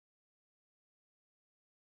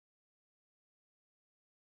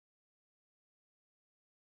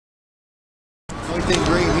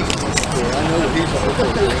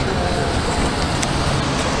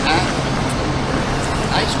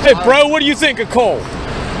Hey, bro, what do you think of coal?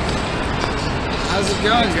 How's it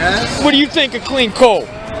going, guys? What do you think of clean coal?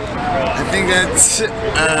 I think that's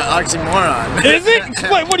oxymoron. Is it?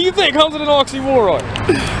 Explain, what do you think? How's it an oxymoron?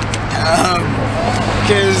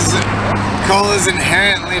 Because coal is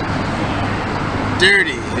inherently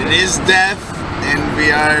dirty. It is death, and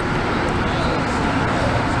we are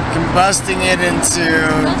combusting it into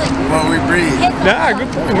what we breathe. Nah,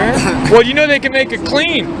 good point, man. Well, you know they can make it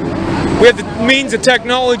clean. We have the means of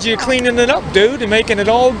technology of cleaning it up, dude, and making it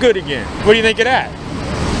all good again. What do you think of that?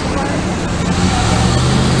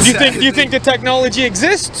 Do you think the technology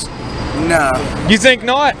exists? No. You think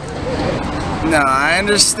not? No, I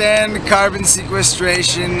understand carbon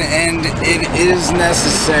sequestration and it is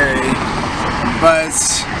necessary, but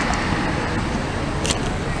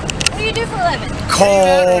What do you do for a living?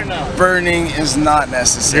 coal burning is not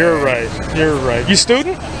necessary. You're right. You're right. You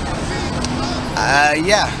student?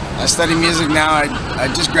 Yeah. I study music now. I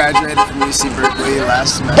just graduated from UC Berkeley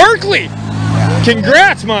last semester. Berkeley! Yeah.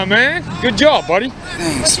 Congrats, my man. Good job, buddy.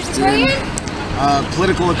 Thanks, dude.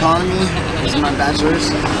 Political economy is my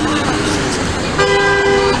bachelor's.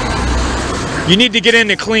 You need to get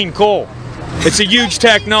into clean coal. It's a huge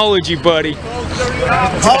technology, buddy.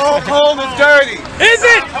 All coal is dirty. Is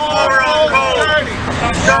it?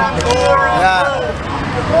 Yeah.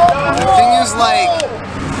 The thing is, like,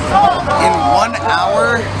 in 1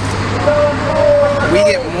 hour, we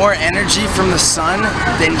get more energy from the sun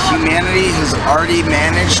than humanity has already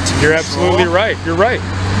managed to control. You're absolutely right. You're right.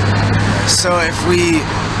 So if we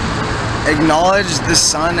acknowledge the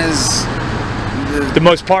sun as the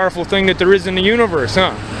most powerful thing that there is in the universe,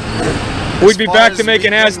 huh? We'd be back to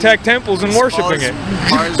making Aztec temples and worshiping it. As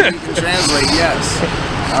far as we can translate, yes.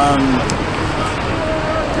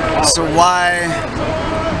 So why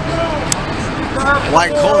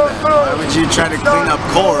coal then? Why would you try to clean up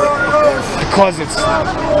coal? Because its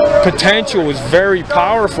potential is very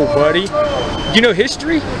powerful, buddy. You know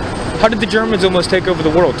history? How did the Germans almost take over the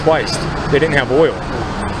world twice? They didn't have oil.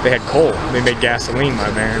 They had coal. They made gasoline, my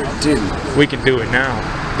man. Dude. We can do it now.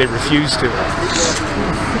 They refuse to.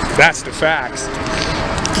 That's the facts.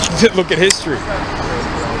 Look at history.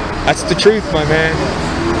 That's the truth, my man.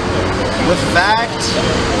 The fact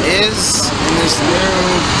is, in this new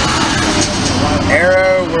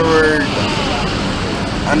era where we're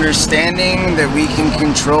understanding that we can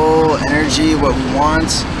control energy what we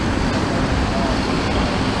want,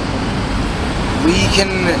 we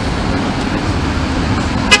can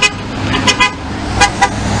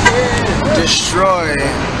destroy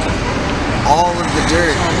all of the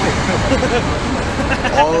dirt,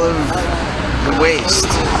 all of the waste.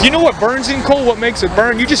 Do you know what burns in coal? What makes it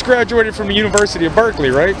burn? You just graduated from the University of Berkeley,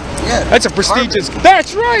 right? Yeah. That's a prestigious. Carbon.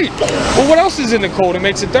 That's right. Well, what else is in the coal that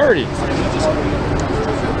makes it dirty?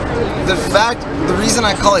 The reason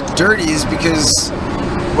I call it dirty is because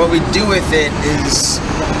what we do with it is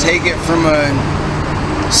take it from a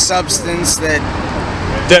substance that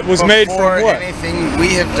was made from what? Anything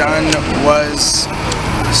we have done was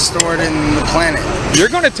stored in the planet. You're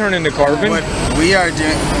going to turn into carbon. What we are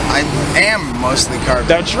doing, I am mostly carbon.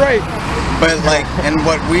 That's right. But like, and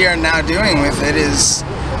what we are now doing with it is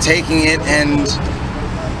taking it and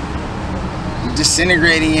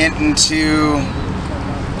disintegrating it into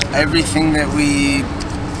everything that we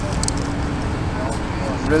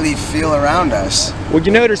really feel around us. Well,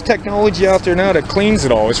 you know, there's technology out there now that cleans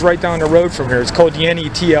it all. It's right down the road from here. It's called the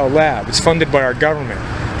NETL Lab. It's funded by our government.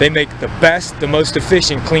 They make the best, the most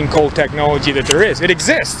efficient clean coal technology that there is. It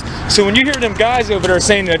exists. So when you hear them guys over there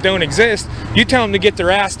saying that it don't exist, you tell them to get their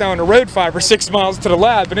ass down the road 5 or 6 miles to the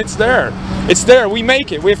lab, and it's there. It's there. We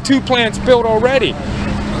make it. We have 2 plants built already.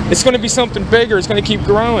 It's going to be something bigger. It's going to keep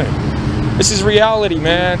growing. This is reality,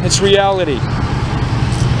 man. It's reality.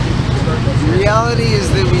 Reality is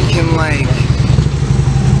that we can, like,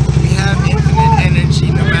 we have infinite energy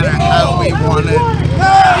no matter how we want to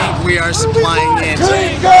think we are supplying it.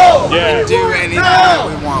 Clean gold! Yeah. Do anything that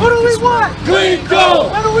we want. What do we want? Clean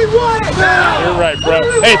gold! What do we want it now? You're right, bro.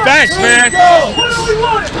 Hey, thanks, man. What do we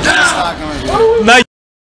want it now? Just talking with you. Nice.